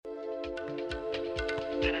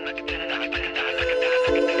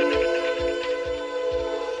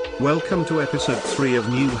Welcome to episode 3 of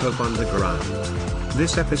New Hope Underground.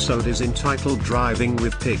 This episode is entitled Driving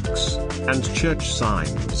with Pigs and Church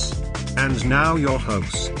Signs. And now your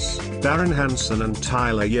hosts, Darren Hanson and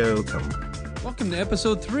Tyler Yoakum. Welcome to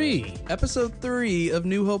episode 3. Episode 3 of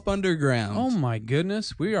New Hope Underground. Oh my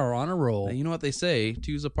goodness, we are on a roll. You know what they say,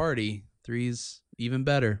 2's a party, 3's even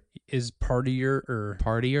better. Is partier.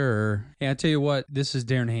 Partier. Hey, I tell you what, this is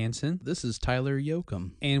Darren Hanson. This is Tyler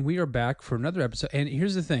Yoakum. And we are back for another episode. And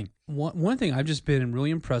here's the thing. One thing I've just been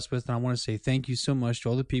really impressed with, and I want to say thank you so much to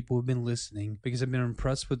all the people who've been listening, because I've been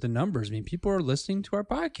impressed with the numbers. I mean, people are listening to our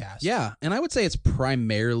podcast. Yeah, and I would say it's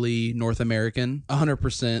primarily North American,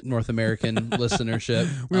 100% North American listenership.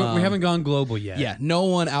 We haven't gone global yet. Yeah, no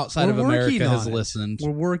one outside of America has listened.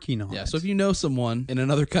 We're working on it. Yeah, so if you know someone in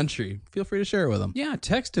another country, feel free to share it with them. Yeah,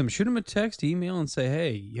 text them. Shoot them a text, email, and say,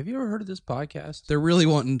 hey, have you ever heard of this podcast? They're really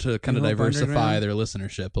wanting to kind of diversify Underground. their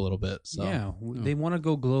listenership a little bit. So Yeah, they want to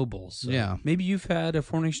go global. So yeah. Maybe you've had a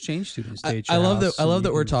foreign exchange student stay at I your love house that. I love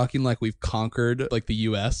that we're talking like we've conquered like the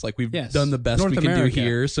U.S. Like we've done the best North we can America. do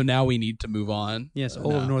here. So now we need to move on. Yes,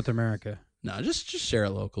 all of North America. No, just share it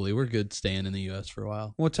locally. We're good staying in the U.S. for a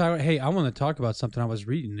while. Well, Tyler, hey, I want to talk about something I was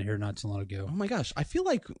reading here not too long ago. Oh my gosh, I feel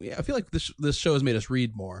like this show has made us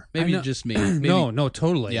read more. Maybe just me. Maybe. No,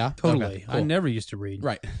 totally. Yeah? Totally. Okay, cool. I never used to read.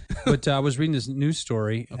 Right. But I was reading this news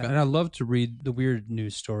story, Okay. and I love to read the weird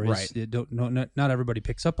news stories Right. that not everybody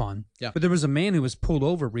picks up on. Yeah. But there was a man who was pulled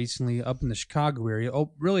over recently up in the Chicago area.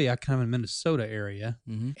 Oh, really, kind of in Minnesota area.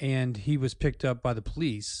 Mm-hmm. And he was picked up by the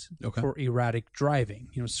police Okay. for erratic driving,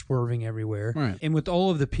 swerving everywhere. Right. And with all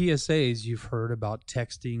of the PSAs you've heard about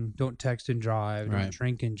texting, don't text and drive, don't Right.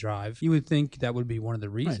 drink and drive, you would think that would be one of the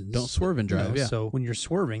reasons. Right. Don't swerve and drive. Yeah. So when you're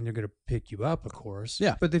swerving, they're going to pick you up, of course.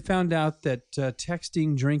 Yeah. But they found out that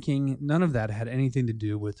texting, drinking, none of that had anything to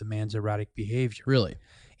do with the man's erratic behavior. Really.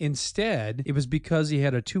 Instead, it was because he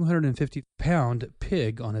had a 250-pound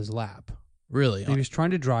pig on his lap. Really. And he was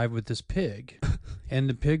trying to drive with this pig, and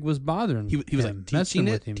the pig was bothering He was him, like messing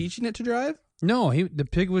with him. teaching it to drive. No, the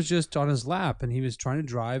pig was just on his lap, and he was trying to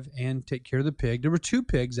drive and take care of the pig. There were 2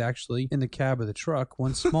 pigs, actually, in the cab of the truck,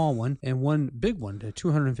 one small one and one big one, a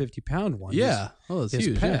 250-pound one. Yeah. That's his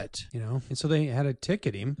huge. pet, And so they had to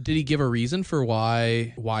ticket him. Did he give a reason for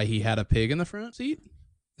why he had a pig in the front seat?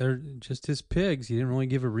 They're just his pigs. He didn't really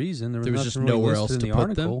give a reason. There was just nothing really nowhere listed else in to the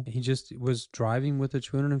put them? article. He just was driving with a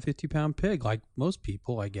 250-pound pig, like most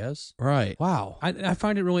people, I guess. Right. Wow. I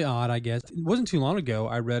find it really odd, I guess. It wasn't too long ago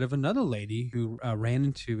I read of another lady who ran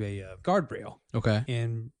into a guardrail Okay.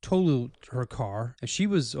 and totaled her car. And she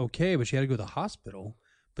was okay, but she had to go to the hospital.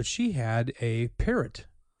 But she had a parrot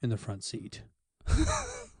in the front seat.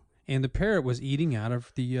 And the parrot was eating out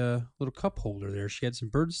of the little cup holder there. She had some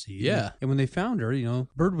bird seed. Yeah. And when they found her,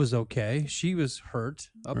 bird was okay. She was hurt.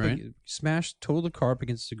 Smashed, totaled the car up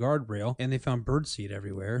against the guardrail, and they found bird seed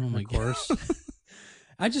everywhere. Oh my of course.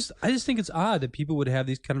 I just think it's odd that people would have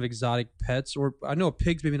these kind of exotic pets, or I know a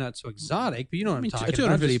pig's maybe not so exotic, but you know what I'm talking a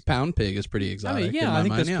about. 250-pound pig is pretty exotic. I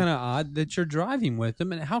think that's kind of odd that you're driving with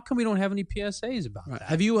them. And how come we don't have any PSAs about that?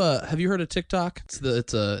 Have you heard of TikTok?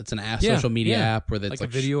 It's an social media app where it's like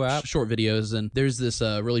a video app, short videos, and there's this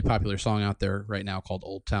really popular song out there right now called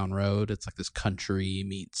Old Town Road. It's like this country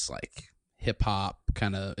meets like hip hop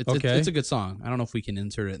kind of. It's a good song. I don't know if we can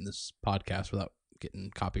insert it in this podcast without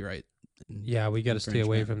getting copyright. Yeah, we got to stay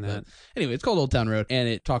away from that. Anyway, it's called Old Town Road, and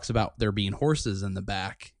it talks about there being horses in the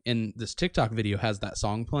back. And this TikTok video has that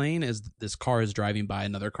song playing as this car is driving by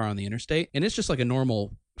another car on the interstate, and it's just like a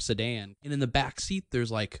normal sedan. And in the back seat,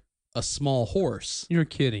 there's like a small horse. You're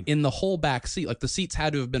kidding. In the whole back seat, like the seats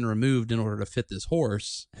had to have been removed in order to fit this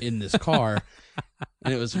horse in this car.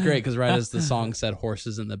 And it was great because right as the song said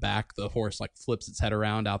horses in the back, the horse like flips its head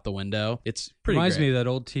around out the window. It's pretty Reminds great. me of that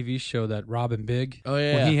old TV show, that Robin Big. Oh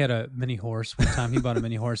yeah. When he had a mini horse. One time he bought a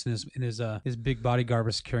mini horse, and his big bodyguard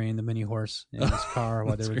was carrying the mini horse in his car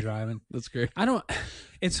while they were driving. That's great.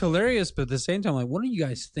 It's hilarious, but at the same time, like, what are you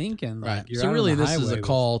guys thinking? Like, Right. you're So out really on the this is a highway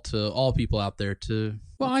call to all people out there to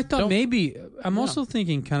Well, I thought maybe I'm also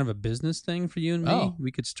thinking kind of a business thing for you and me. Oh.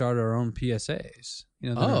 We could start our own PSAs.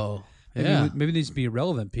 Yeah. Maybe it needs to be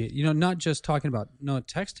relevant. Not just talking about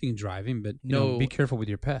texting and driving, but be careful with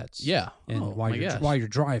your pets. Yeah. And while you're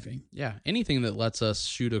driving. Yeah. Anything that lets us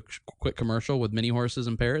shoot a quick commercial with mini horses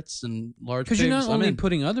and parrots and large pigs. Because you're not only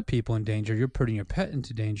putting other people in danger, you're putting your pet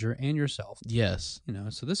into danger and yourself. Yes.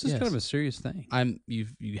 So this is kind of a serious thing.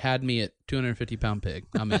 You had me at 250-pound pig.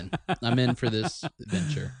 I'm in. I'm in for this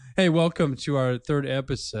adventure. Hey, welcome to our third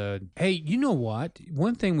episode. Hey, you know what?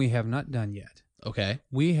 One thing we have not done yet. Okay.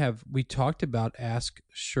 We talked about Ask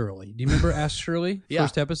Shirley. Do you remember Ask Shirley? Yeah.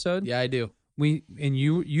 First episode? Yeah, I do.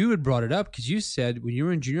 You had brought it up because you said when you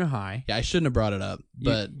were in junior high. Yeah, I shouldn't have brought it up,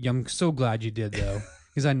 but I'm so glad you did though,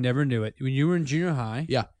 because I never knew it. When you were in junior high.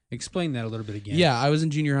 Yeah. Explain that a little bit again. Yeah, I was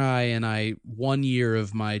in junior high, and 1 year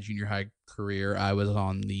of my junior high career, I was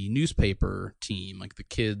on the newspaper team, like the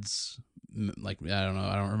kids, like, I don't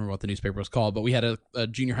remember what the newspaper was called, but we had a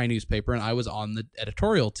junior high newspaper, and I was on the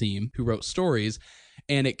editorial team who wrote stories,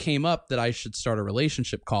 and it came up that I should start a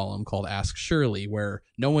relationship column called Ask Shirley, where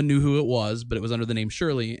no one knew who it was, but it was under the name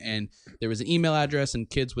Shirley, and there was an email address, and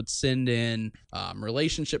kids would send in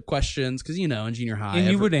relationship questions, because, in junior high. And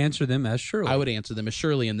you would answer them as Shirley. I would answer them as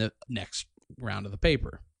Shirley in the next round of the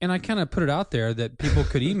paper. And I kind of put it out there that people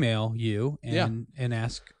could email you and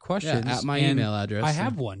ask questions. Yeah, at my and email address. I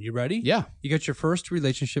have one. You ready? Yeah. You got your first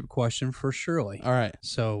relationship question for Shirley. All right.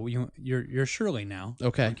 So you're Shirley now.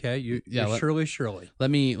 Okay. Okay. You're Shirley. Let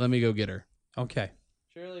me go get her. Okay.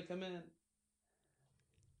 Shirley, come in.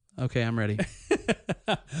 Okay, I'm ready.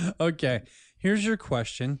 Okay. Here's your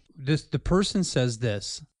question. The person says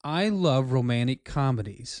this: I love romantic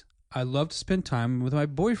comedies. I love to spend time with my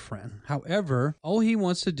boyfriend. However, all he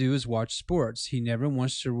wants to do is watch sports. He never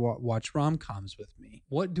wants to watch rom-coms with me.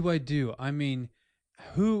 What do I do? I mean,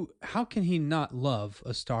 how can he not love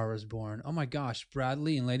A Star Is Born? Oh my gosh,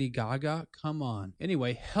 Bradley and Lady Gaga? Come on.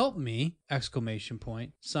 Anyway, help me, !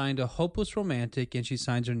 Signed a hopeless romantic, and she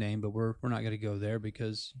signs her name, but we're not going to go there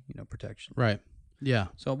because, protection. Right. Yeah.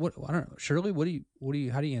 So I don't know. Shirley,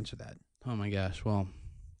 how do you answer that? Oh my gosh. Well,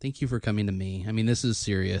 thank you for coming to me. I mean, this is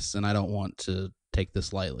serious, and I don't want to take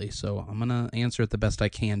this lightly, so I'm gonna answer it the best I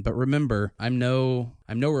can. But remember, I'm no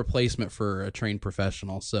replacement for a trained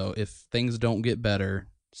professional. So if things don't get better,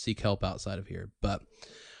 seek help outside of here. But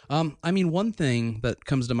one thing that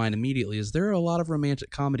comes to mind immediately is there are a lot of romantic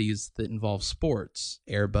comedies that involve sports.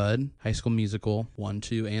 Air Bud, High School Musical 1,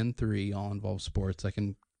 2, and 3 all involve sports. I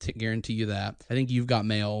can guarantee you that. I think You've Got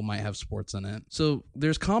Mail might have sports in it. So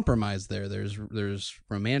there's compromise there. There's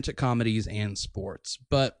romantic comedies and sports.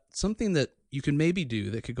 But something that you can maybe do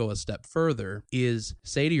that could go a step further is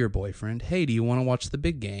say to your boyfriend, hey, do you want to watch the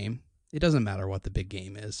big game? It doesn't matter what the big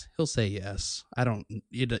game is. He'll say yes.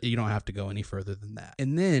 You don't have to go any further than that.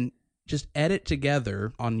 And then just edit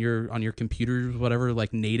together on your computer, whatever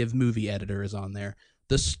like native movie editor is on there,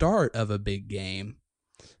 the start of a big game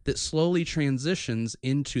that slowly transitions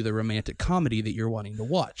into the romantic comedy that you're wanting to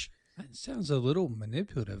watch. That sounds a little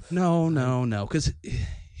manipulative. No, because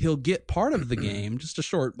he'll get part of the game, just a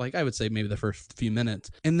short, like I would say maybe the first few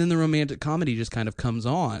minutes, and then the romantic comedy just kind of comes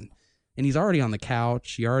on, and he's already on the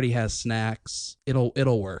couch. He already has snacks.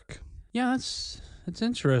 It'll work. Yeah, that's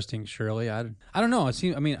interesting, Shirley. I don't know. I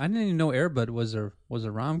didn't even know Air Bud was a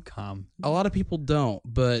rom-com. A lot of people don't,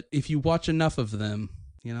 but if you watch enough of them,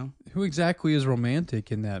 Who exactly is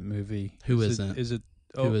romantic in that movie? Who isn't?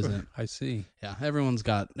 Who isn't? I see. Yeah, everyone's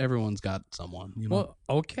got someone. Well,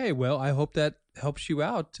 okay. Well, I hope that helps you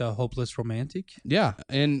out, hopeless romantic. Yeah,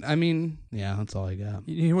 and that's all I got.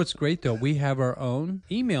 You know what's great though? We have our own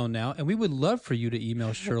email now, and we would love for you to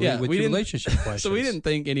email Shirley with your relationship questions. So we didn't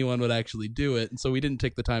think anyone would actually do it, and so we didn't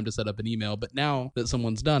take the time to set up an email. But now that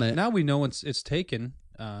someone's done it, now we know it's taken.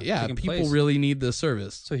 People place. really need this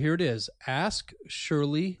service. So here it is. Ask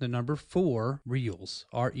Shirley 4 Reels,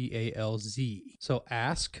 REALZ. So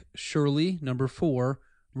ask Shirley 4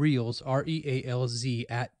 Reels, REALZ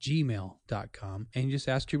 @gmail.com. And you just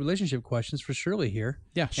ask your relationship questions for Shirley here.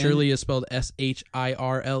 Yeah, Shirley is spelled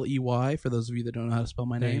SHIRLEY for those of you that don't know how to spell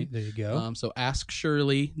my name. There you go. So ask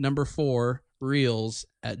Shirley 4 Reels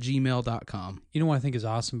 @gmail.com. You know what I think is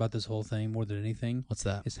awesome about this whole thing more than anything? What's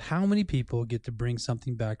that? Is how many people get to bring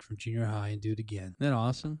something back from junior high and do it again. Isn't that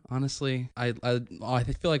awesome? Honestly, I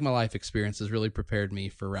feel like my life experience has really prepared me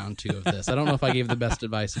for round 2 of this. I don't know if I gave the best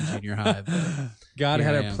advice in junior high. But God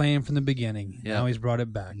had a plan from the beginning. Yep. Now he's brought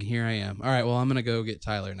it back. And here I am. All right, well, I'm going to go get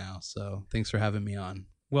Tyler now. So thanks for having me on.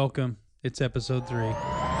 Welcome. It's episode 3.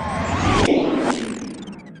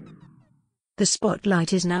 The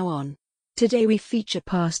spotlight is now on. Today we feature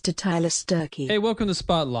Pastor Tyler Sturkey. Hey, welcome to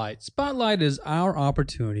Spotlight. Spotlight is our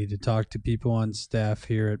opportunity to talk to people on staff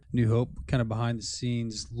here at New Hope, kind of behind the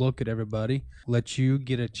scenes, look at everybody, let you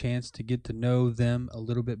get a chance to get to know them a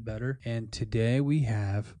little bit better. And today we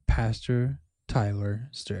have Pastor Tyler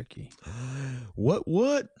Sturkey.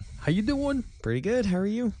 What? How you doing? Pretty good. How are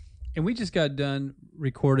you? And we just got done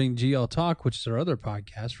recording GL Talk, which is our other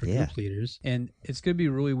podcast for group leaders. And it's going to be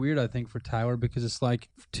really weird, I think, for Tyler, because it's like,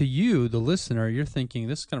 to you, the listener, you're thinking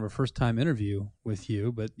this is kind of a first-time interview with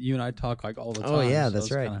you, but you and I talk like all the time. Oh, yeah, so that's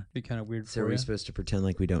it's right. Be kind of weird So for are we you. supposed to pretend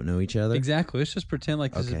like we don't know each other? Exactly. Let's just pretend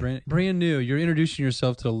like this is Okay. brand new. You're introducing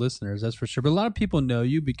yourself to the listeners, that's for sure. But a lot of people know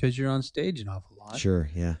you because you're on stage an awful lot. Sure,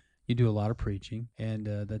 yeah. You do a lot of preaching, and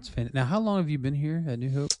that's fantastic. Now, how long have you been here at New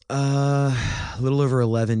Hope? A little over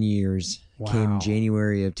 11 years. Wow. Came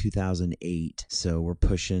January of 2008, so we're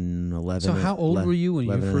pushing 11. So how old were you when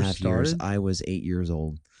you 11 and a first half years. started? I was 8 years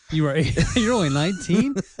old. You were you're only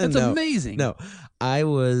 19? That's No, amazing. No, I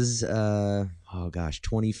was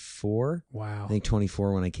 24. Wow. I think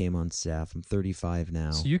 24 when I came on staff. I'm 35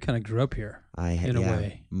 now. So you kind of grew up here in a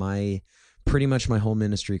way. Pretty much my whole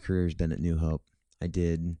ministry career has been at New Hope. I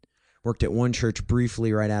worked at one church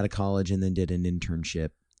briefly right out of college, and then did an internship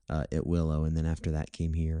at Willow, and then after that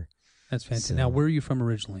came here. That's fantastic. So, now, where are you from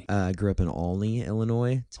originally? I grew up in Olney,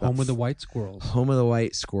 Illinois. It's Home about with the white squirrels. Home of the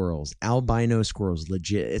white squirrels. Albino squirrels.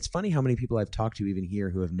 Legit. It's funny how many people I've talked to even here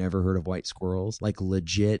who have never heard of white squirrels. Like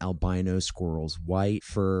legit albino squirrels. White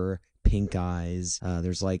fur, pink eyes.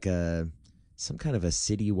 There's like some kind of a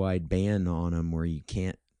citywide ban on them where you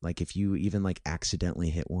can't, like if you even like accidentally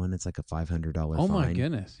hit one, it's like a $500 fine. Oh my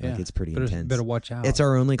goodness. Yeah. Like it's pretty intense. Better watch out. It's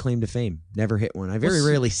our only claim to fame. Never hit one. I very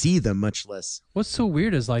rarely see them, much less. What's so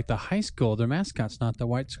weird is like the high school, their mascot's not the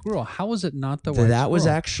white squirrel. How is it not the white squirrel? That was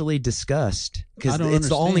actually discussed because it's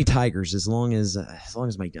the only Tigers. As long as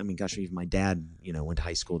even my dad, went to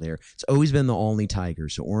high school there. It's always been the only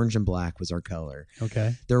Tigers. So orange and black was our color.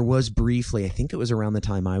 Okay. There was briefly, I think it was around the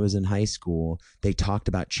time I was in high school, they talked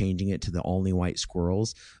about changing it to the only white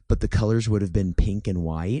squirrels, but the colors would have been pink and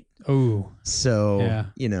white. Oh. So,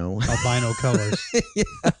 albino colors.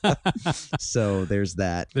 So there's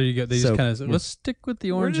that. There you go. They just kind of said, let's stick with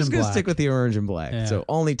the orange and black. We're just going to stick with the orange and black. Yeah. So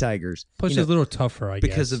only Tigers. Plus, it's a little tougher, I guess.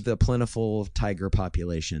 Because of the plentiful tiger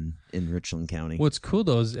population in Richland County. What's cool,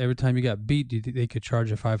 though, is every time you got beat, they could charge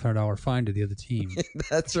a $500 fine to the other team.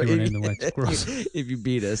 That's right. You were named the white squirrels. If you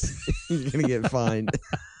beat us, you're going to get fined.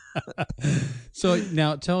 So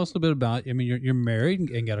now tell us a little bit about, you're married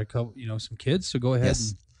and got a couple, some kids. So go ahead,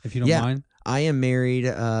 Yes. if you don't mind. I am married.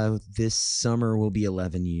 This summer will be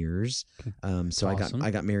 11 years. So Awesome.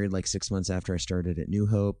 I got married like 6 months after I started at New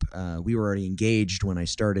Hope. We were already engaged when I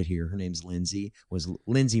started here. Her name's Lindsay. Was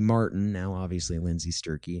Lindsay Martin. Now obviously Lindsay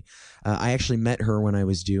Sturkey. I actually met her when I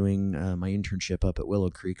was doing my internship up at Willow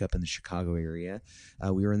Creek up in the Chicago area.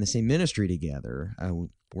 We were in the same ministry together.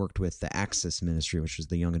 Worked with the Access Ministry, which was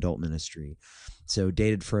the young adult ministry. So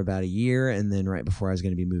dated for about a year, and then right before I was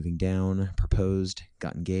going to be moving down, proposed,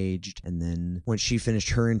 got engaged, and then when she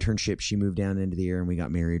finished her internship, she moved down into the area, and we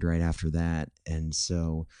got married right after that. And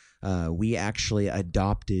so we actually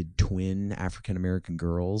adopted twin African-American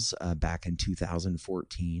girls back in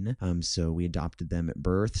 2014. So we adopted them at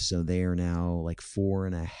birth. So they are now like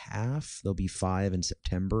 4.5. They'll be 5 in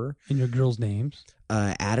September. And your girls' names?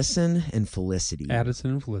 Addison and Felicity.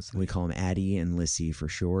 Addison and Felicity. We call them Addie and Lissy for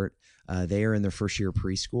short. They are in their first year of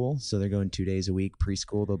preschool, so they're going 2 days a week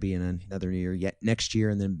preschool. They'll be in another year yet next year,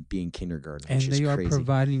 and then be in kindergarten. And which is they are crazy.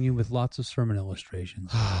 providing you with lots of sermon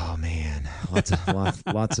illustrations. Oh man,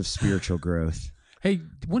 lots of spiritual growth. Hey,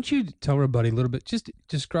 why don't you tell everybody a little bit, just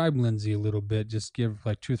describe Lindsay a little bit, just give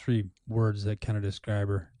like 2 or 3 words that kind of describe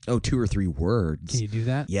her. Oh, 2 or 3 words. Can you do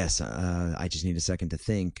that? Yes, I just need a second to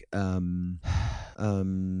think. You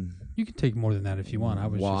can take more than that if you want. I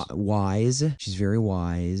was wise. She's very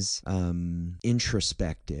wise.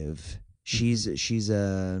 Introspective. She's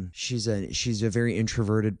a very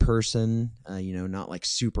introverted person, not like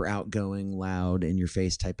super outgoing, loud, in your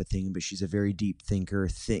face type of thing, but she's a very deep thinker,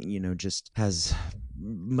 just has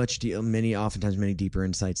oftentimes many deeper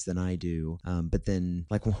insights than I do. But then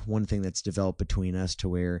like one thing that's developed between us to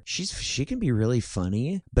where she can be really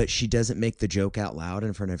funny, but she doesn't make the joke out loud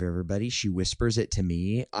in front of everybody. She whispers it to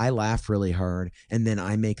me. I laugh really hard, and then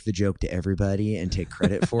I make the joke to everybody and take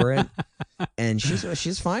credit for it. And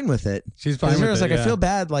she's fine with it. She's fine with it. I was like, I feel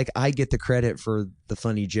bad. Like I get the credit for the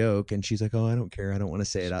funny joke, and she's like, oh, I don't care. I don't want to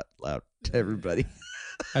say it out loud to everybody.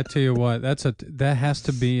 I tell you what, that has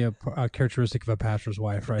to be a characteristic of a pastor's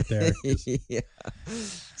wife right there. Yeah.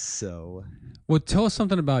 So, well, tell us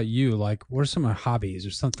something about you. Like, what are some of your hobbies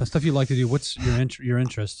or something stuff you like to do? What's your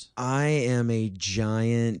interest? I am a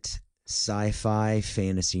giant sci-fi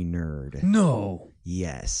fantasy nerd. No.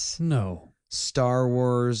 Yes. No. Star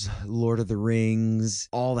Wars, Lord of the Rings,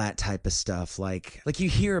 all that type of stuff. Like you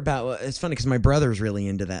hear about, it's funny because my brother's really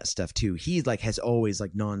into that stuff too. He has always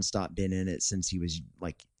nonstop been in it since he was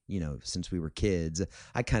since we were kids.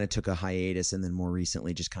 I kind of took a hiatus and then more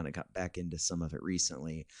recently just kind of got back into some of it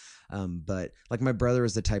recently. But like my brother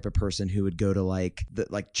is the type of person who would go to like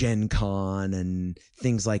Gen Con and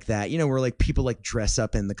things like that, where like people like dress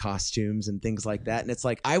up in the costumes and things like that. And it's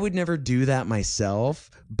like, I would never do that myself,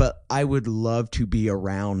 but I would love to be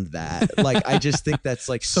around that. Like, I just think that's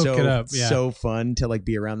like so fun to like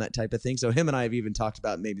be around that type of thing. So him and I have even talked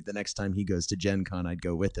about maybe the next time he goes to Gen Con, I'd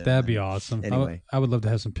go with him. That'd be awesome. Anyway, I would love to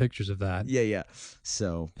have some pictures of that. Yeah.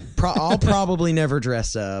 So I'll probably never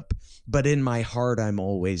dress up, but in my heart, I'm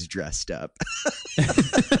always dressed up.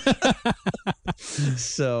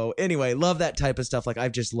 So anyway, love that type of stuff. Like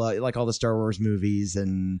I've just loved like all the Star Wars movies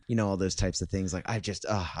and all those types of things. Like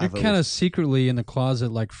you're kind of secretly in the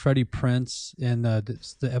closet like Freddie Prinze in the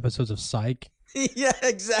episodes of Psych. Yeah,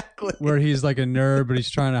 exactly. Where he's like a nerd, but he's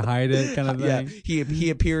trying to hide it, kind of thing. Yeah, he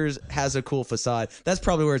appears, has a cool facade. That's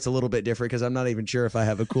probably where it's a little bit different because I'm not even sure if I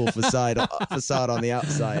have a cool facade on the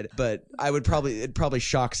outside. But it'd probably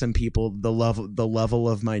shock some people the level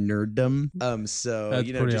of my nerddom. So that's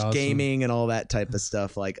just awesome. Gaming and all that type of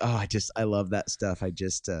stuff. Like I love that stuff.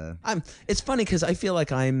 It's funny because I feel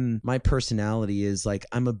like my personality is like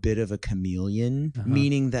I'm a bit of a chameleon,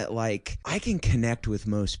 meaning that like I can connect with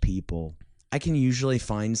most people. I can usually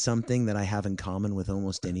find something that I have in common with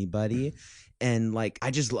almost anybody. And like,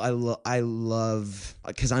 I love,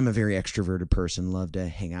 because I'm a very extroverted person, love to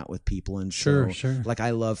hang out with people. And sure. Like, I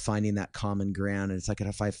love finding that common ground. And it's like,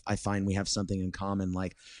 if I find we have something in common,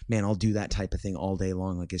 like, man, I'll do that type of thing all day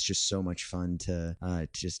long. Like, it's just so much fun to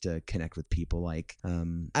connect with people. Like, I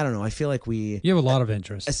don't know. I feel like you have a lot of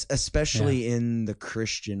interests, especially in the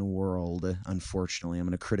Christian world. Unfortunately, I'm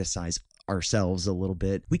going to criticize ourselves a little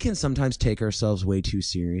bit. We can sometimes take ourselves way too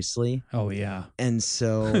seriously. Oh yeah. And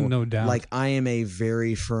so no doubt. Like I am a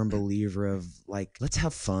very firm believer of like, let's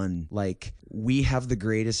have fun. Like we have the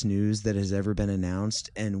greatest news that has ever been announced,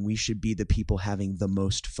 and we should be the people having the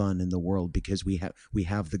most fun in the world because we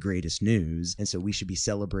have the greatest news, and so we should be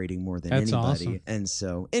celebrating more than anybody. Awesome. And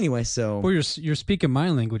so anyway, well, you're speaking my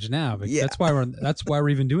language now. But yeah. That's why we're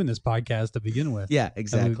even doing this podcast to begin with. Yeah,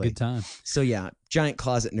 exactly. Have a good time. So yeah, giant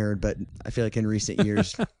closet nerd, but I feel like in recent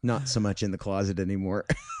years, not so much in the closet anymore.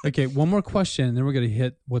 Okay, one more question, and then we're going to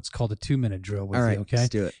hit what's called a 2-minute drill with All right, you, okay? let's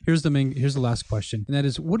do it. Here's the last question, and that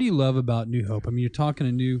is, what do you love about New Hope? I mean, you're talking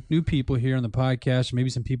to new people here on the podcast, or maybe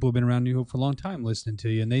some people who have been around New Hope for a long time listening to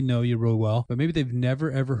you, and they know you real well, but maybe they've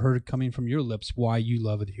never, ever heard it coming from your lips why you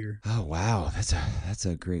love it here. Oh, wow. That's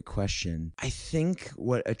a great question. I think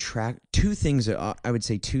two things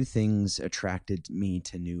attracted me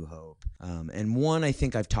to New Hope. And one I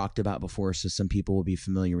think I've talked about before, so some people will be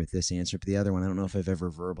familiar with this answer, but the other one I don't know if I've ever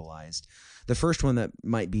verbalized. The first one that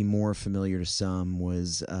might be more familiar to some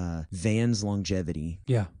was Van's longevity.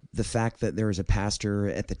 Yeah. The fact that there was a pastor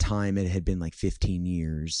at the time, it had been like 16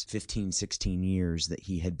 years that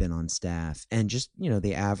he had been on staff. And just,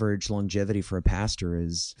 the average longevity for a pastor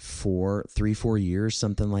is 4 years,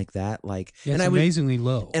 something like that. Like, yeah, it's amazingly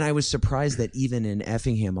low. And I was surprised that even in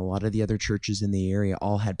Effingham, a lot of the other churches in the area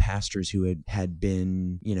all had pastors who had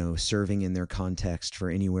been, serving in their context for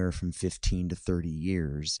anywhere from 15 to 30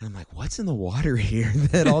 years. And I'm like, what's in the water here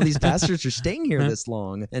that all these pastors are staying here this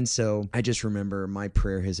long? And so I just remember my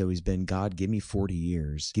prayer has always been, God, give me 40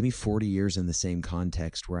 years. Give me 40 years in the same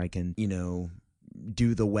context where I can,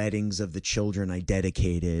 do the weddings of the children I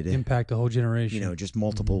dedicated. Impact the whole generation. Just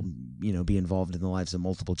multiple, be involved in the lives of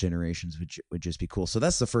multiple generations would just be cool. So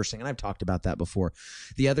that's the first thing. And I've talked about that before.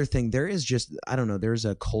 The other thing, there's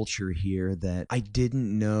a culture here that I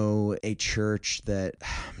didn't know a church that,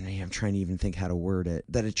 I'm trying to even think how to word it,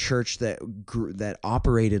 that a church that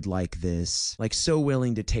operated like this, like so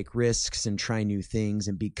willing to take risks and try new things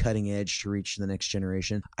and be cutting edge to reach the next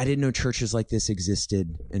generation. I didn't know churches like this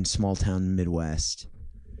existed in small town Midwest.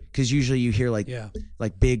 Because usually you hear like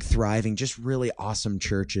big, thriving, just really awesome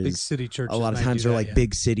churches. Big city churches. A lot of times they're like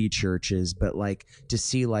big city churches, but like to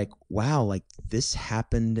see like, wow, like this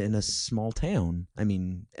happened in a small town. I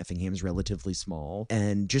mean, Effingham's relatively small,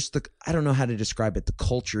 and just I don't know how to describe it. The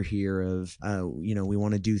culture here of, we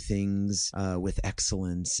want to do things with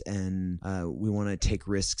excellence, and we want to take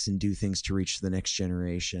risks and do things to reach the next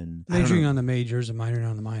generation. Majoring on the majors and minoring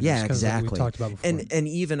on the minors. Yeah, exactly. Like we talked about before. And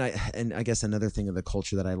even I guess another thing of the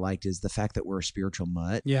culture that I liked is the fact that we're a spiritual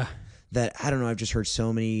mutt. Yeah. That, I don't know, I've just heard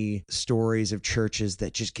so many stories of churches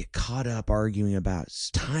that just get caught up arguing about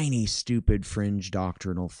tiny, stupid, fringe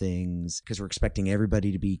doctrinal things because we're expecting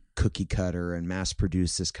everybody to be cookie cutter and mass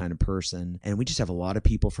produce this kind of person. And we just have a lot of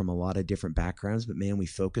people from a lot of different backgrounds, but man, we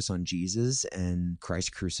focus on Jesus and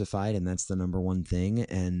Christ crucified, and that's the number one thing.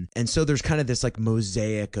 And so there's kind of this like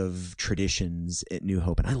mosaic of traditions at New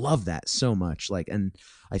Hope, and I love that so much. Like, and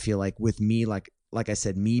I feel like with me, like I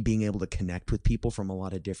said, me being able to connect with people from a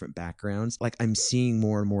lot of different backgrounds, like I'm seeing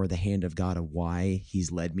more and more the hand of God of why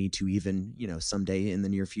he's led me to even, someday in the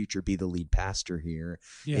near future be the lead pastor here.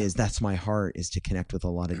 Yeah. That's my heart, is to connect with a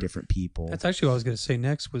lot of different people. That's actually what I was going to say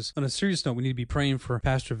next. Was on a serious note, we need to be praying for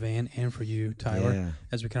Pastor Van and for you, Tyler, Yeah.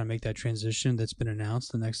 as we kind of make that transition that's been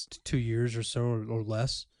announced the next 2 years or so or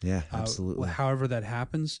less. Yeah, absolutely. However that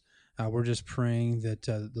happens, we're just praying that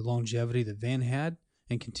the longevity that Van had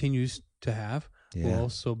and continues to have will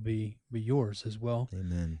also be yours as well.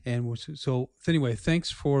 Amen. And so anyway,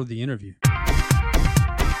 thanks for the interview.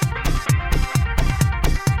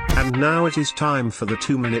 And now it is time for the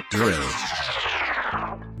 2-minute drill.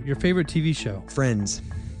 Your favorite TV show? Friends.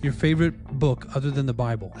 Your favorite book other than the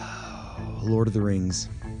Bible? Lord of the Rings.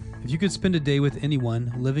 If you could spend a day with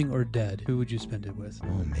anyone, living or dead, who would you spend it with?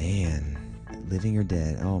 Oh, man. Living or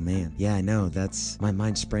dead? Oh, man. Yeah, I know. That's, my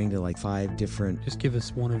mind sprang to like 5 different. Just give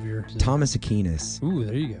us one of your... Thomas Aquinas. Ooh,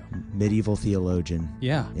 there you go. Medieval theologian.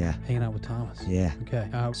 Yeah. Yeah. Hanging out with Thomas. Yeah. Okay.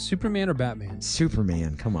 Superman or Batman?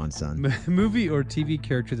 Superman. Come on, son. Movie or TV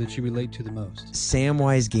character that you relate to the most?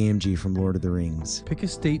 Samwise Gamgee from Lord of the Rings. Pick a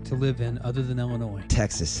state to live in other than Illinois.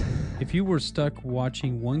 Texas. If you were stuck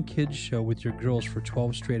watching one kid's show with your girls for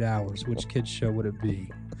 12 straight hours, which kid's show would it be?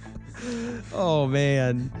 Oh,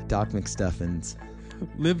 man. Doc McStuffins.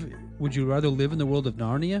 Would you rather live in the world of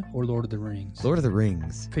Narnia or Lord of the Rings? Lord of the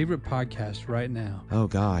Rings. Favorite podcast right now? Oh,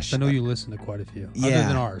 gosh. I know you listen to quite a few. Yeah.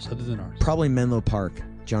 Other than ours. Probably Menlo Park,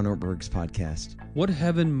 John Ortberg's podcast. What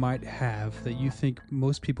heaven might have that you think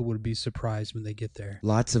most people would be surprised when they get there?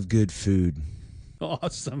 Lots of good food.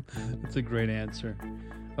 Awesome. That's a great answer.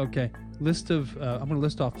 Okay. I'm going to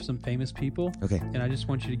list off some famous people. Okay. And I just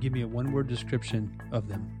want you to give me a one-word description of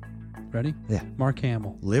them. Ready? Yeah. Mark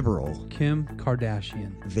Hamill. Liberal. Kim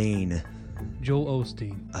Kardashian. Vain. Joel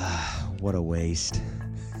Osteen. What a waste.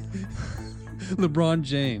 LeBron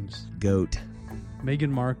James. Goat. Meghan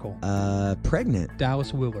Markle. Pregnant.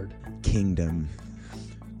 Dallas Willard. Kingdom.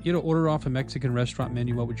 You had to order off a Mexican restaurant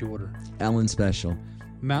menu. What would you order? Ellen Special.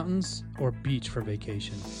 Mountains or beach for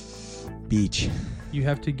vacation? Beach. You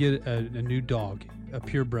have to get a new dog, a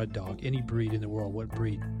purebred dog, any breed in the world. What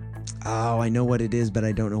breed? Oh, I know what it is, but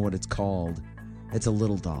I don't know what it's called. It's a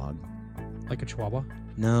little dog. Like a Chihuahua?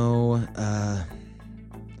 No,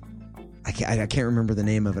 I can't remember the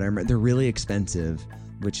name of it. They're really expensive,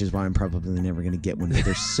 which is why I'm probably never going to get one, but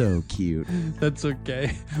they're so cute. That's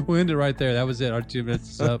okay. We'll end it right there. That was it. Our 2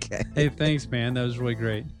 minutes is up. Okay. Hey, thanks, man. That was really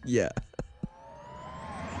great. Yeah.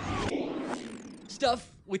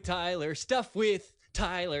 Stuff with Tyler, stuff with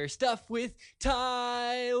Tyler, stuff with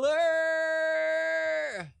Tyler.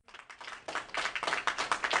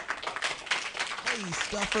 Hey,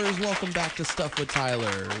 Stuffers, welcome back to Stuff with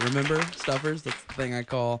Tyler. Remember, Stuffers? That's the thing I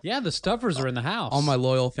call Yeah, the Stuffers are in the house. all my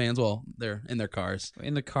loyal fans. Well, they're in their cars.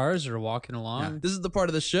 in the cars or walking along. Yeah. This is the part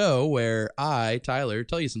of the show where I, Tyler,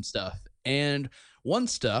 tell you some stuff. And one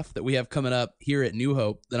stuff that we have coming up here at New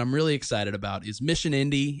Hope that I'm really excited about is Mission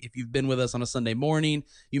Indy. If you've been with us on a Sunday morning,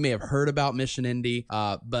 you may have heard about Mission Indy,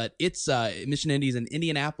 but it's Mission Indy is an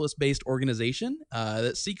Indianapolis-based organization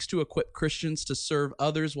that seeks to equip Christians to serve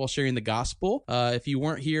others while sharing the gospel. If you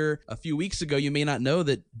weren't here a few weeks ago, you may not know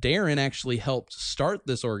that Darren actually helped start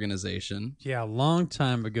this organization. Yeah, a long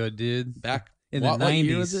time ago, dude. Back in the 90s. What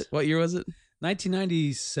year was it? What year was it?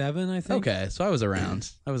 1997, I think. Okay, so I was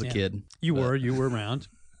around. I was a kid. You were around.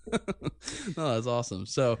 Oh, that's awesome.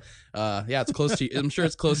 So, yeah, it's close to. I'm sure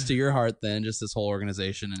it's close to your heart. Then, just this whole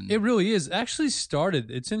organization, and It really is. Actually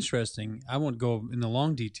started. It's interesting. I won't go in the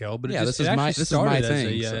long detail, but Yeah, it this just, is it my- actually this is my started as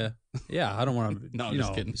thing, a, so. yeah, I don't want to No, I'm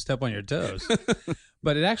just kidding. step on your toes.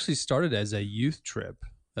 But it actually started as a youth trip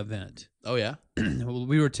event. oh yeah,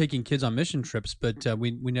 We were taking kids on mission trips, but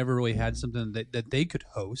we never really had something that they could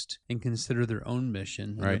host and consider their own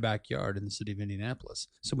mission in their Right. backyard in the city of Indianapolis.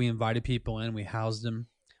 So we invited people in, we housed them,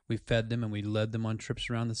 We fed them and we led them on trips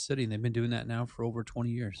around the city, and they've been doing that now for over 20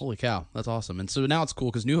 years. Holy cow, that's awesome. And so now it's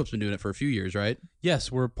cool because New Hope's been doing it for a few years, right?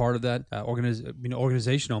 Yes, we're part of that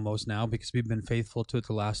organization almost now because we've been faithful to it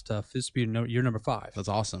the last this will be year number 5. That's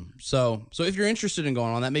awesome. So if you're interested in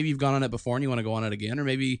going on that, maybe you've gone on it before and you want to go on it again, or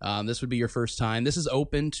maybe this would be your first time. This is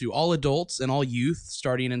open to all adults and all youth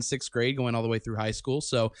starting in 6th grade going all the way through high school.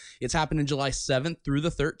 So it's happening July 7th through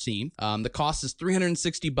the 13th. The cost is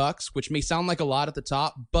 $360, which may sound like a lot at the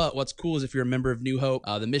top, but what's cool is if you're a member of New Hope,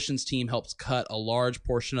 the missions team helps cut a large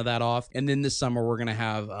portion of that off. And then this summer, we're going to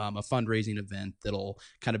have a fundraising event that'll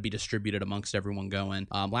kind of be distributed amongst everyone going.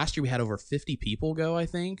 Last year, we had over 50 people go, I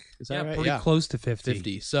think. Is that right? Pretty close to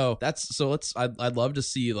 50. So I'd love to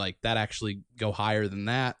see like that actually go higher than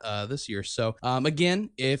that this year. So again,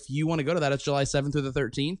 if you want to go to that, it's July 7th through the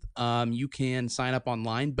 13th. You can sign up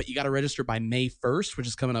online, but you got to register by May 1st, which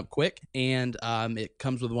is coming up quick. And it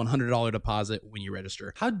comes with a $100 deposit when you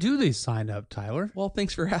register. How do they sign up, Tyler? Well,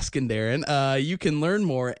 thanks for asking, Darren. You can learn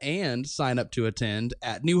more and sign up to attend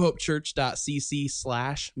at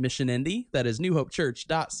newhopechurch.cc/missionindy. That is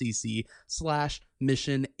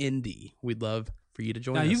newhopechurch.cc/missionindy. We'd love for you to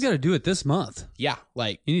join us. Now, you've got to do it this month. Yeah,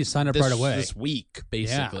 like you need to sign up right away. This week,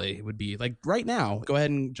 basically, it would be like right now. Go ahead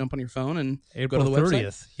and jump on your phone and April go to the 30th.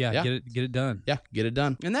 website. Yeah, get it done. Yeah, get it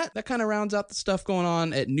done. And that kind of rounds out the stuff going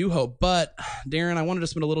on at New Hope. But Darren, I wanted to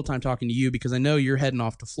spend a little time talking to you because I know you're heading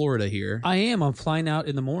off to Florida here. I am. I'm flying out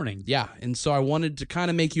in the morning. Yeah, and so I wanted to kind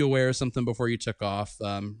of make you aware of something before you took off.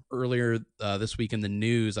 Earlier this week in the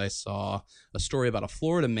news, I saw a story about a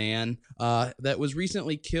Florida man that was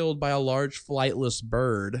recently killed by a large flightless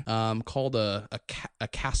bird called a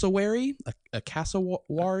cassowary. A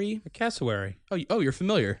cassowary? A cassowary. Oh, you're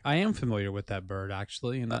familiar. I am familiar with that bird,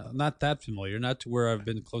 actually, and not that familiar. Not to where I've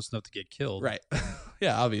been close enough to get killed. Right.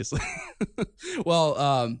 Yeah, obviously.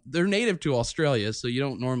 Well, they're native to Australia, so you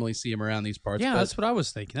don't normally see them around these parts. Yeah, that's what I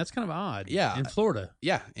was thinking. That's kind of odd. Yeah. In Florida.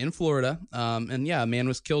 Yeah, in Florida. And yeah, a man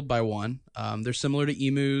was killed by one. They're similar to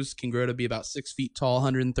emus, can grow to be about 6 feet tall,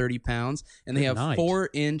 130 pounds, and they have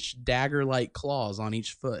 4-inch dagger-like claws on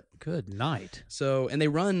each foot. Good night. So, and they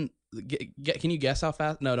run. Can you guess how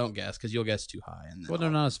fast? No, don't guess because you'll guess too high. Well, they're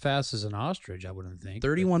not as fast as an ostrich, I wouldn't think.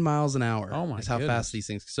 31 miles an hour. Oh my is how goodness. fast these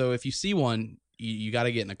things. So if you see one, you got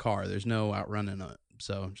to get in a car. There's no outrunning it.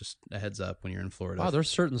 So just a heads up when you're in Florida. Wow, there's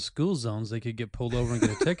certain school zones they could get pulled over and get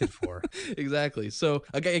a ticket for. Exactly. So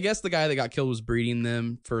I guess the guy that got killed was breeding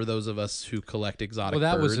them for those of us who collect exotic birds.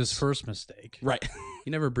 Well, that was his first mistake. Right.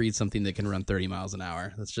 You never breed something that can run 30 miles an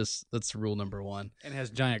hour. That's rule number 1. And has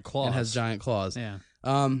giant claws. Yeah.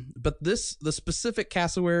 But the specific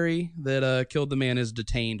cassowary that killed the man is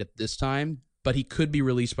detained at this time, but he could be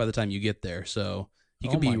released by the time you get there. So he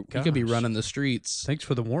could be running the streets. Thanks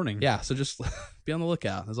for the warning. Yeah, so just be on the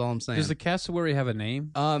lookout. That's all I'm saying. Does the cassowary have a name?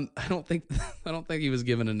 I don't think he was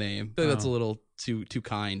given a name. I think that's a little too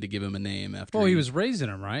kind to give him a name after. Well, he was raising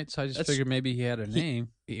him, right? So I just figured maybe he had a name.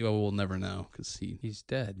 We'll never know because he's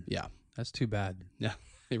dead. Yeah, that's too bad. Yeah,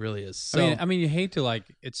 it really is. So I mean, you hate to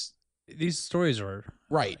these stories are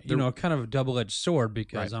right. Kind of a double-edged sword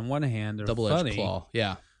because on one hand they're double-edged funny. claw.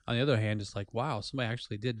 Yeah. On the other hand, it's like, wow, somebody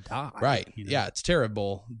actually did die. Right. Yeah, it's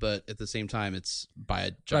terrible, but at the same time, it's by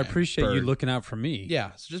a giant I appreciate bird. you looking out for me.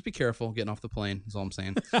 Yeah, so just be careful getting off the plane, is all I'm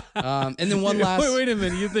saying. And then one last... Wait a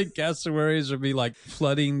minute. You think cassowaries would be like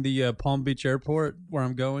flooding the Palm Beach airport where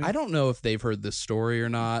I'm going? I don't know if they've heard this story or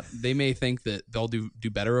not. They may think that they'll do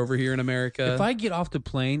better over here in America. If I get off the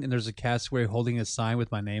plane and there's a cassowary holding a sign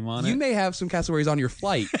with my name on it... You may have some cassowaries on your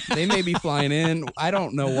flight. They may be flying in. I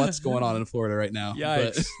don't know what's going on in Florida right now.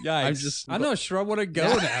 Yikes. I'm not sure I want to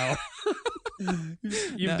go now.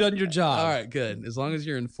 You've done your job. All right, good. As long as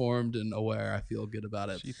you're informed and aware, I feel good about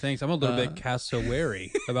it. Gee, thanks. I'm a little bit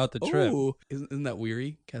cassowary about the trip. Ooh, isn't that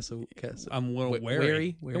weary? I'm a little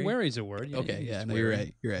wary. Wary? Wary's a word. Okay, yeah, no, you're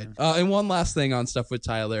right. You're right. And one last thing on Stuff with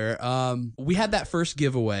Tyler. We had that first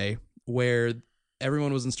giveaway where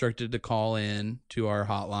everyone was instructed to call in to our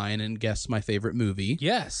hotline and guess my favorite movie.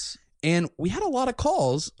 Yes. And we had a lot of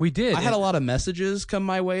calls. We did. I had a lot of messages come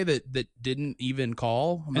my way that didn't even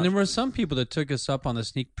call. And there were some people that took us up on the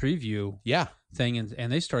sneak preview yeah. thing,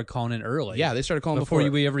 and they started calling in early. Yeah, they started calling before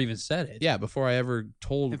we ever even said it. Yeah, before I ever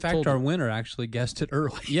told. In fact, our winner actually guessed it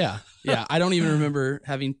early. Yeah. I don't even remember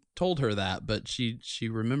having told her that, but she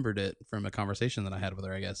remembered it from a conversation that I had with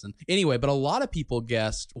her, I guess. And anyway, but a lot of people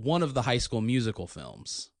guessed one of the High School Musical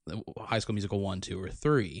films. High School Musical 1, 2, or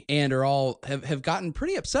 3, and are all have gotten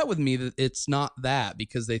pretty upset with me that it's not that,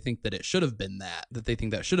 because they think that it should have been that they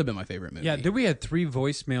think that should have been my favorite movie. Yeah, then we had 3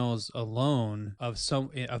 voicemails alone of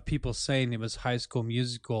people saying it was High School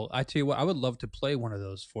Musical. I tell you what, I would love to play one of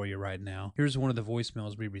those for you right now. Here's one of the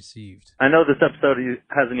voicemails we received. I know this episode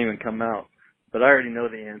hasn't even come out, but I already know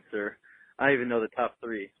the answer. I even know the top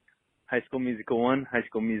 3. High School Musical 1, High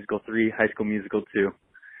School Musical 3, High School Musical 2.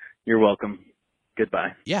 You're welcome.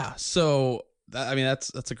 Goodbye. Yeah, so I mean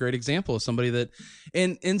that's a great example of somebody that,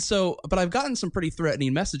 and so, but I've gotten some pretty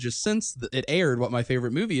threatening messages since it aired what my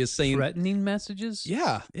favorite movie is, saying threatening messages.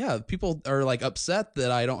 Yeah, people are like upset that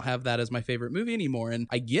I don't have that as my favorite movie anymore, and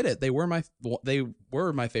I get it. They were my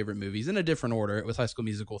favorite movies in a different order. It was High School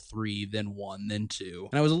Musical 3, then 1, then 2,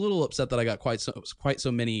 and I was a little upset that I got quite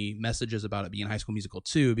so many messages about it being High School Musical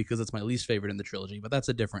 2, because it's my least favorite in the trilogy. But that's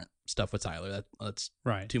a different stuff with Tyler. That's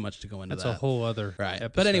right. Too much to go into. That's a whole other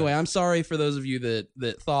episode. But anyway, I'm sorry for those of you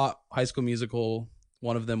that thought High School Musical,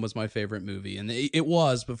 one of them, was my favorite movie, and it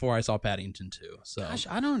was before I saw Paddington 2. So gosh,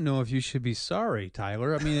 I don't know if you should be sorry,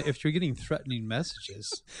 Tyler. I mean, if you're getting threatening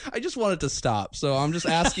messages, I just want it to stop. So I'm just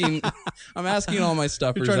asking. I'm asking all my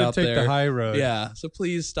stuffers you're trying out to take there. the high road. Yeah. So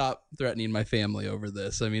please stop threatening my family over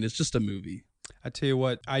this. I mean, it's just a movie. I tell you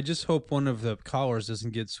what, I just hope one of the callers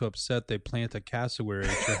doesn't get so upset they plant a cassowary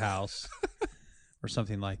at your house. Or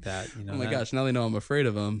something like that. You know, oh my gosh! Now they know I'm afraid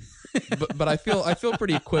of them. but I feel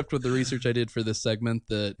pretty equipped with the research I did for this segment,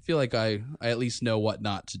 that I feel like I at least know what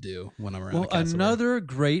not to do when I'm around. Well, a cassowary. another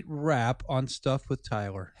great wrap on Stuff with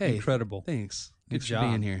Tyler. Hey, incredible! Thanks. Good Thanks job for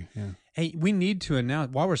being here. Yeah. Hey, we need to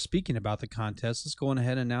announce, while we're speaking about the contest, let's go on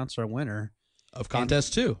ahead and announce our winner of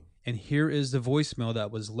contest 2. And here is the voicemail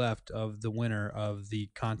that was left of the winner of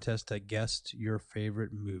the contest that guessed your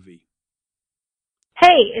favorite movie.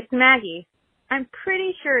 Hey, it's Maggie. I'm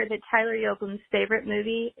pretty sure that Tyler Yoakum's favorite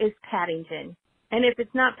movie is Paddington. And if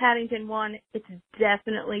it's not Paddington 1, it's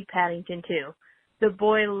definitely Paddington 2. The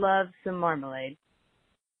boy loves some marmalade.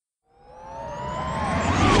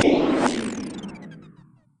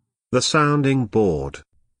 The sounding board.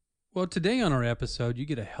 Well, today on our episode, you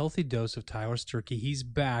get a healthy dose of Tyler Sturkey. He's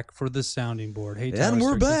back for the sounding board. Hey, Tyler and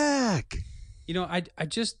we're Sturkey. back. You know,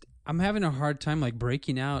 I'm having a hard time like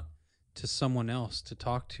breaking out to someone else to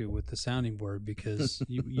talk to with the sounding board, because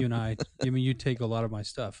you and I mean, you take a lot of my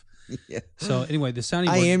stuff. Yeah. So anyway, the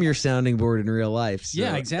sounding board. I am your sounding board in real life. So.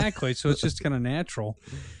 Yeah, exactly. So it's just kind of natural.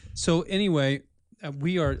 So anyway,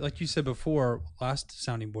 we are, like you said before, last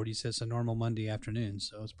sounding board, you said it's a normal Monday afternoon.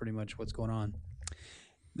 So it's pretty much what's going on.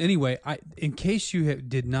 Anyway, in case you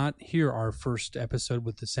did not hear our first episode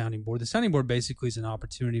with the sounding board basically is an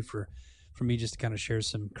opportunity for me just to kind of share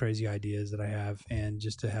some crazy ideas that I have, and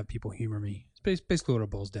just to have people humor me. It's basically what it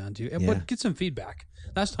boils down to. And get some feedback.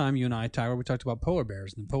 Last time you and I, Tyler, we talked about polar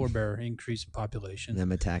bears and the polar bear increase in population.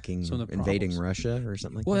 Them attacking, invading Russia or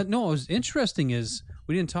something like that. Well, no, what was interesting is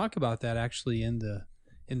we didn't talk about that actually in the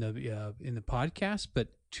podcast, but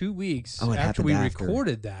 2 weeks after we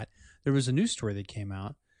recorded that, there was a news story that came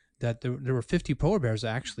out that there were 50 polar bears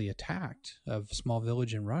actually attacked of a small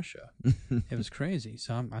village in Russia. It was crazy.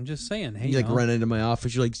 So I'm just saying, hey, you like run into my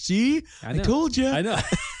office, you're like, see, I told you. I know.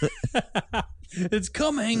 It's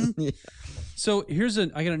coming. Yeah. So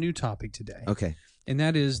I got a new topic today. Okay. And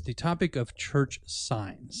that is the topic of church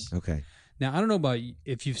signs. Okay. Now, I don't know about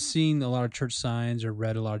if you've seen a lot of church signs or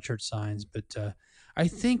read a lot of church signs, but I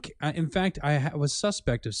think, in fact, I was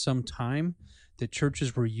suspect of some time that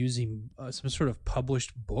churches were using some sort of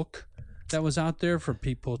published book that was out there for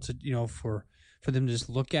people to, for them to just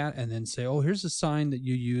look at and then say, oh, here's a sign that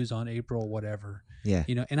you use on April whatever. Yeah.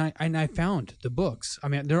 And I found the books. I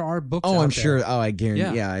mean, there are books out I'm there. Sure. Oh, I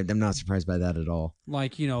guarantee. Yeah, I'm not surprised by that at all.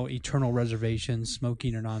 Like, eternal reservations,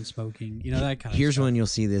 smoking or non-smoking, that kind of Here's stuff. one you'll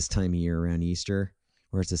see this time of year around Easter,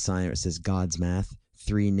 where it's a sign that says God's math,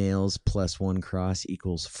 3 nails plus 1 cross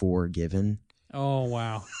equals 4 given. Oh,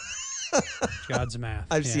 wow. God's math.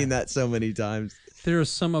 I've seen that so many times. There are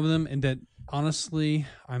some of them, and that honestly,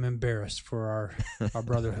 I'm embarrassed for our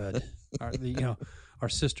brotherhood, our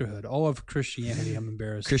sisterhood, all of Christianity. I'm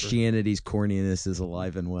embarrassed. Christianity's corniness is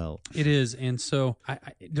alive and well. It is, and so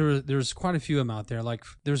there's quite a few of them out there. Like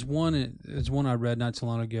there's one I read not too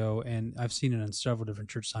long ago, and I've seen it on several different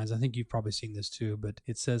church signs. I think you've probably seen this too, but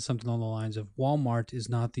it says something along the lines of "Walmart is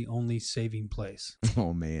not the only saving place."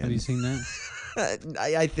 Oh man, have you seen that?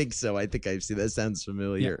 I think so. I think I've seen that. Sounds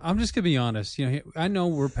familiar. Yeah, I'm just gonna be honest. I know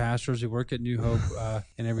we're pastors. We work at New Hope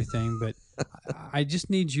and everything, but I just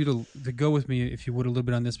need you to go with me, if you would, a little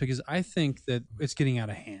bit on this, because I think that it's getting out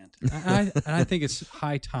of hand. I think it's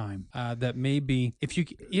high time that maybe, if you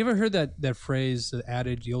ever heard that phrase,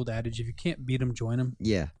 the old adage, if you can't beat them, join them.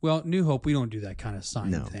 Yeah. Well, New Hope, we don't do that kind of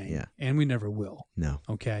sign thing. Yeah. And we never will. No.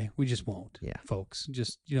 Okay. We just won't. Yeah. Folks,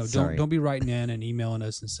 just, Sorry. don't be writing in and emailing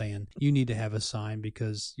us and saying you need to have a sign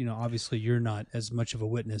because, obviously you're not as much of a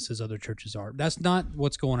witness as other churches are. That's not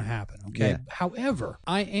what's going to happen. Okay. Yeah. However,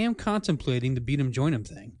 I am contemplating the beat 'em, join 'em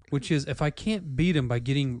thing, which is if I can't beat them by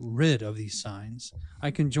getting rid of these signs,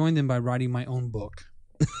 I can join them by writing my own book.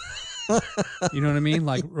 You know what I mean?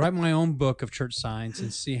 Like, write my own book of church signs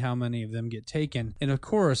and see how many of them get taken. And of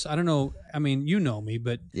course, I don't know. I mean, you know me,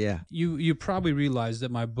 but Yeah. you probably realize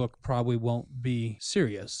that my book probably won't be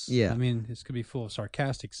serious. Yeah. I mean, it's going to be full of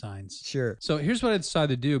sarcastic signs. Sure. So here's what I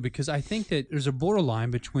decided to do, because I think that there's a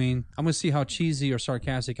borderline between, I'm going to see how cheesy or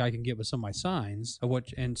sarcastic I can get with some of my signs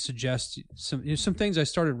and suggest some things I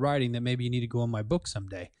started writing that maybe you need to go in my book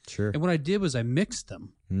someday. Sure. And what I did was I mixed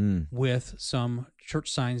them with some church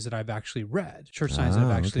signs that I've actually read, church signs that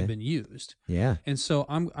have actually been used. Yeah. And so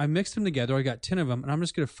I mixed them together. I got 10 of them, and I'm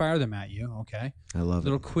just going to fire them at you, okay? I love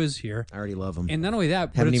Little it. quiz here. I already love them. And not only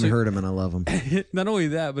that, Haven't even heard them, and I love them. not only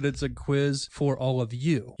that, but it's a quiz for all of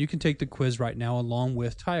you. You can take the quiz right now along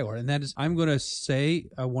with Tyler. And that is, I'm going to say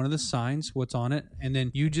one of the signs, what's on it, and then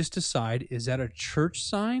you just decide, is that a church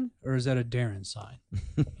sign or is that a Darren sign?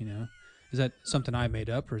 Is that something I made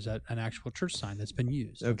up, or is that an actual church sign that's been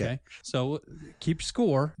used? Okay. So keep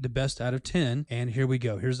score, the best out of 10. And here we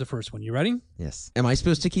go. Here's the first one. You ready? Yes. Am I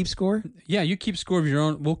supposed to keep score? Yeah, you keep score of your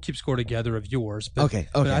own. We'll keep score together of yours. But, Okay.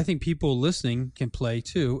 But I think people listening can play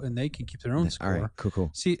too, and they can keep their own score. All right. Cool.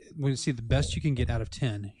 See the best you can get out of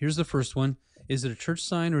 10. Here's the first one. Is it a church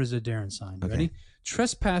sign or is it a Darren sign? Okay. Ready?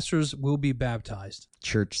 Trespassers will be baptized.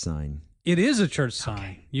 Church sign. It is a church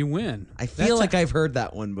sign. You win. I feel like I've heard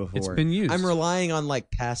that one before. It's been used. I'm relying on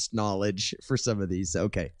past knowledge for some of these.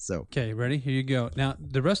 Okay, so. Okay, ready? Here you go. Now,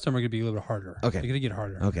 the rest of them are going to be a little bit harder. Okay. They're going to get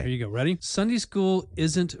harder. Okay. Here you go. Ready? Sunday school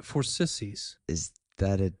isn't for sissies. Is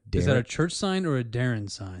that a Darren? Is that a church sign or a Darren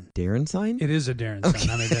sign? Darren sign? It is a Darren sign.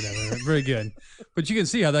 I made that up. Very good. But you can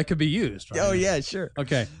see how that could be used, right? Oh, yeah, sure.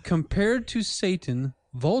 Okay. Compared to Satan,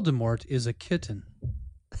 Voldemort is a kitten.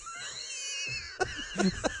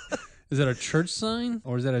 Is that a church sign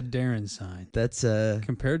or is that a Darren sign? That's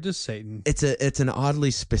Compared to Satan. It's an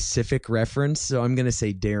oddly specific reference, so I'm gonna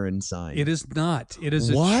say Darren sign. It is not. It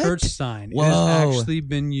is What? a church sign. Whoa. It has actually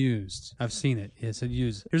been used. I've seen it. Yes, it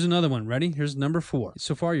used. Here's another one. Ready? Here's number 4.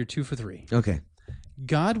 So far, you're 2 for 3. Okay.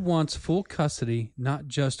 God wants full custody, not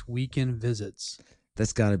just weekend visits.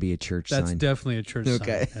 That's got to be a church That's sign. definitely a church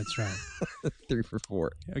Okay. sign. That's right. 3 for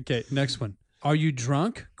 4. Okay, next one. Are you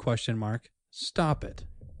drunk? ? Stop it.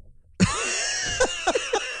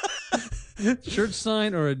 Church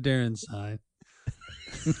sign or a Darren sign?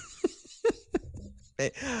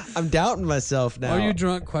 Hey, I'm doubting myself now. Are you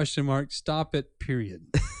drunk? ? Stop it. Period.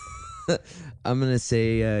 I'm gonna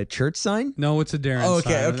say church sign. No, it's a Darren Oh,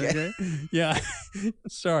 sign. okay. Yeah.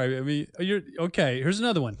 Sorry. I mean, you're okay. Here's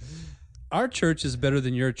another one. Our church is better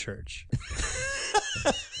than your church.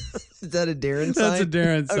 Is that a Darren sign? That's a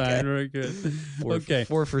Darren sign. Okay. Very good.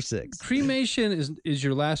 4 for 6. Cremation is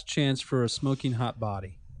your last chance for a smoking hot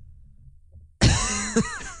body.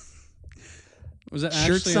 Was that Church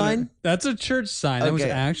actually sign? That's a church sign. That was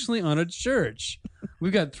Okay. actually on a church.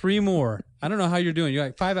 We've got 3 more. I don't know how you're doing. You're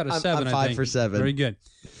like 5 out of 7. I'm I 5 think. for 7. Very good.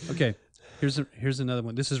 Okay. Here's another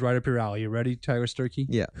one. This is right up your alley. You ready, Tyler Sturkey?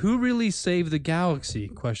 Yeah. Who really saved the galaxy? ?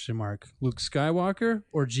 Luke Skywalker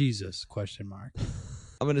or Jesus? ?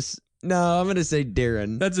 I'm gonna say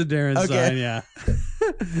Darren. That's a Darren Okay. sign. Yeah.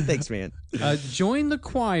 Thanks, man. Join the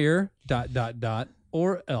choir. ...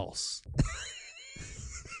 or else.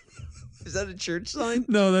 Is that a church sign?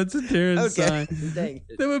 No, that's a Darren Okay. sign. Dang.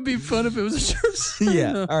 That would be fun if it was a church sign.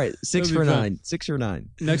 Yeah. No. All right. 6 That'd be for fun. 9. 6 for 9.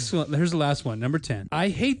 Next one. Here's the last one. Number 10. I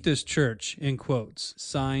hate this church, in quotes.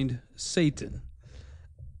 Signed, Satan.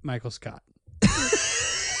 Michael Scott.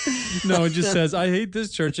 No, it just says, I hate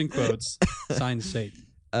this church, in quotes. Signed, Satan.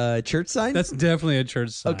 Church sign? That's definitely a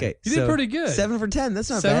church sign. okay. You did pretty good. 7 for 10. That's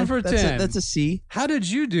not 7 bad. for 10. That's a C. How did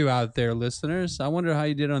you do out there, listeners? I wonder how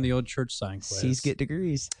you did on the old church sign quiz. C's get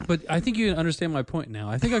degrees. But I think you understand my point now.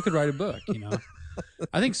 I think I could write a book,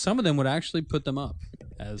 I think some of them would actually put them up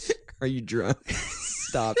as Are you drunk?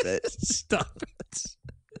 Stop it. Stop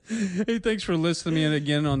it. Hey, thanks for listening to me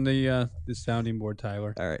again on the sounding board,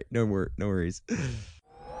 Tyler. All right. No worries.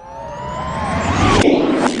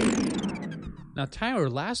 Now, Tyler,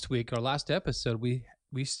 last week, our last episode, we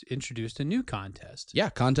introduced a new contest. Yeah,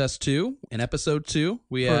 contest 2 in episode 2.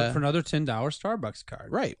 We For another $10 Starbucks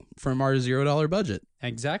card. right from our $0 budget.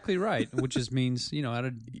 Exactly right, which just means, out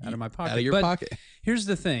of my pocket. Out of your But pocket. Here's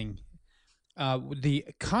the thing. The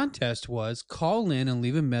contest was call in and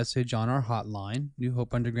leave a message on our hotline, New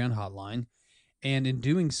Hope Underground hotline. And in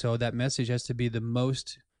doing so, that message has to be the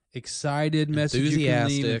most excited message you can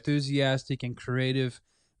leave, enthusiastic and creative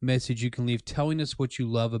message you can leave, telling us what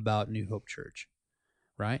you love about New Hope Church.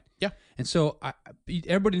 Right? Yeah. And so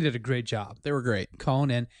everybody did a great job. They were great.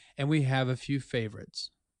 Calling in, and we have a few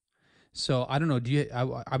favorites. So I don't know.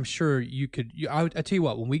 I'm sure you could. I tell you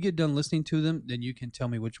what. When we get done listening to them, then you can tell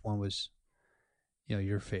me which one was,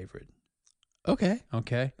 your favorite. Okay.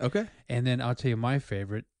 Okay. And then I'll tell you my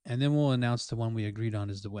favorite, and then we'll announce the one we agreed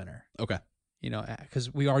on as the winner. Okay.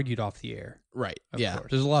 Because we argued off the air. Right. Of Yeah.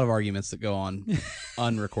 course. There's a lot of arguments that go on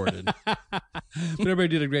unrecorded. But everybody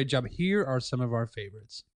did a great job. Here are some of our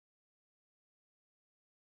favorites.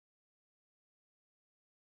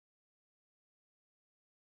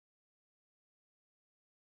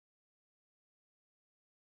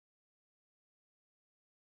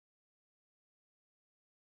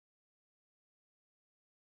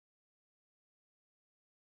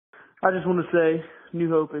 I just want to say New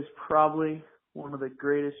Hope is probably one of the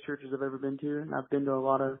greatest churches I've ever been to. And I've been to a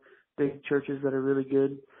lot of big churches that are really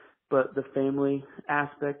good, but the family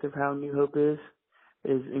aspect of how New Hope is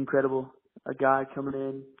incredible. A guy coming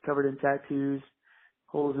in covered in tattoos,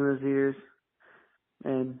 holes in his ears,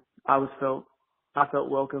 and I felt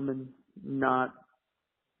welcome and not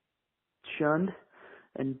shunned,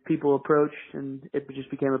 and people approached, and it just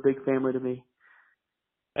became a big family to me.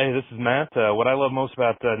 Hey, this is Matt. What I love most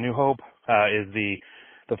about New Hope is the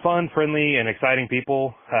fun, friendly, and exciting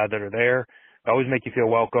people that are there. They always make you feel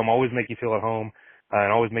welcome, always make you feel at home,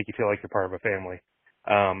 and always make you feel like you're part of a family.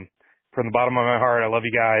 From the bottom of my heart, I love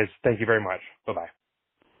you guys. Thank you very much. Bye-bye.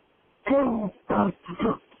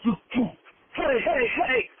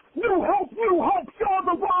 Hey, New Hope, you're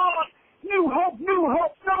the one! New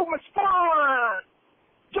Hope, so much fun!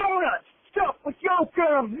 Donuts, stuff with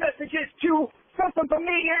yokum, messages to something for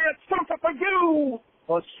me and something for you!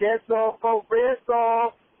 For shizzle, for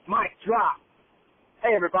rizzle, mic drop.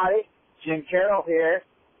 Hey everybody, Jim Carroll here.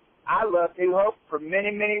 I love New Hope for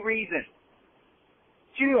many, many reasons.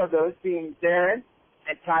 2 of those being Darren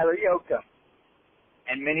and Tyler Yoakum.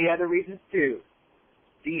 And many other reasons too.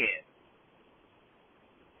 The end.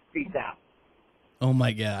 Peace out. Oh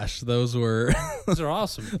my gosh, those are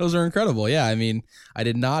awesome. Those are incredible. Yeah, I mean, I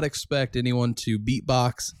did not expect anyone to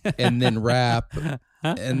beatbox and then rap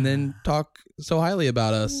and then talk so highly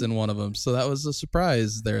about us in one of them. So that was a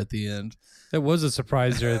surprise there at the end. It was a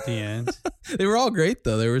surprise there at the end. They were all great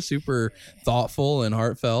though. They were super thoughtful and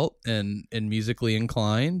heartfelt and musically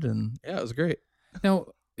inclined, and yeah, it was great. Now,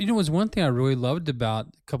 was one thing I really loved about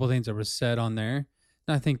a couple of things that were said on there.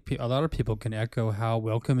 And I think a lot of people can echo how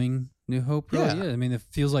welcoming New Hope really is. I mean, it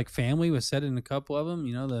feels like family was said in a couple of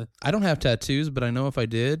them. I don't have tattoos, but I know if I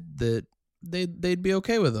did, that they'd be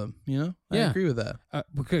okay with them. I agree with that.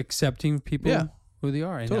 We're accepting people who they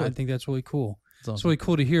are, and totally. I think that's really cool. Awesome. It's really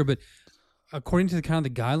cool to hear. But according to the kind of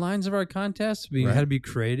the guidelines of our contest, we had to be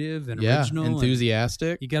creative and original,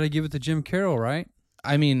 enthusiastic. You got to give it to Jim Carroll, right?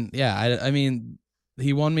 I mean, I mean.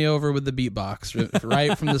 He won me over with the beatbox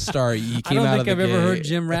right from the start. He came I out don't of think the I've ever gate. heard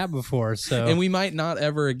Jim rap before, so and we might not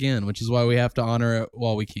ever again, which is why we have to honor it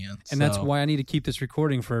while we can. And that's why I need to keep this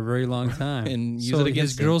recording for a very long time, and use so it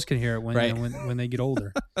against his girls can hear it when when they get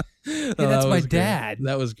older. Hey, that's my dad.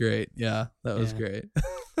 That was great. Yeah, that was great.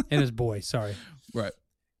 And his boy. Sorry. Right.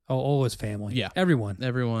 All his family. Yeah. Everyone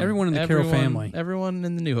in the Carroll family. Everyone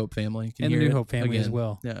in the New Hope family. And the New Hope family as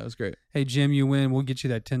well. Yeah, it was great. Hey, Jim, you win. We'll get you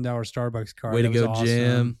that $10 Starbucks card. Way to go, awesome.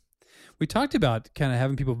 Jim. We talked about kind of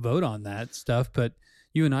having people vote on that stuff, but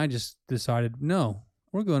you and I just decided, no,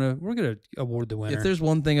 we're gonna award the winner. If there's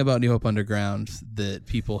one thing about New Hope Underground that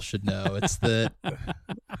people should know, it's that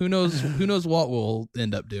who knows what we'll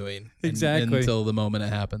end up doing exactly until the moment it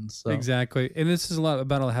happens. So. Exactly, and this is a lot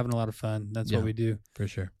about having a lot of fun. That's what we do for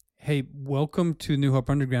sure. Hey, welcome to New Hope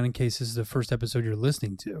Underground. In case this is the first episode you're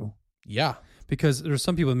listening to, yeah, because there's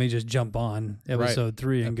some people that may just jump on episode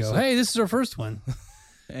 3 and go, "Hey, this is our first one."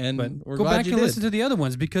 And go back and listen to the other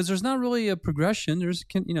ones because there's not really a progression. There's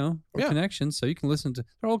connections, so you can listen to.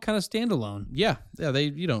 They're all kind of standalone. Yeah.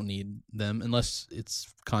 You don't need them unless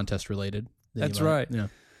it's contest related. That's right. Yeah.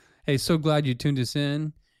 Hey, so glad you tuned us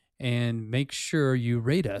in, and make sure you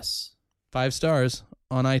rate us 5 stars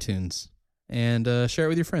on iTunes and share it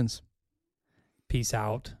with your friends. Peace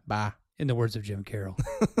out. Bye. In the words of Jim Carroll.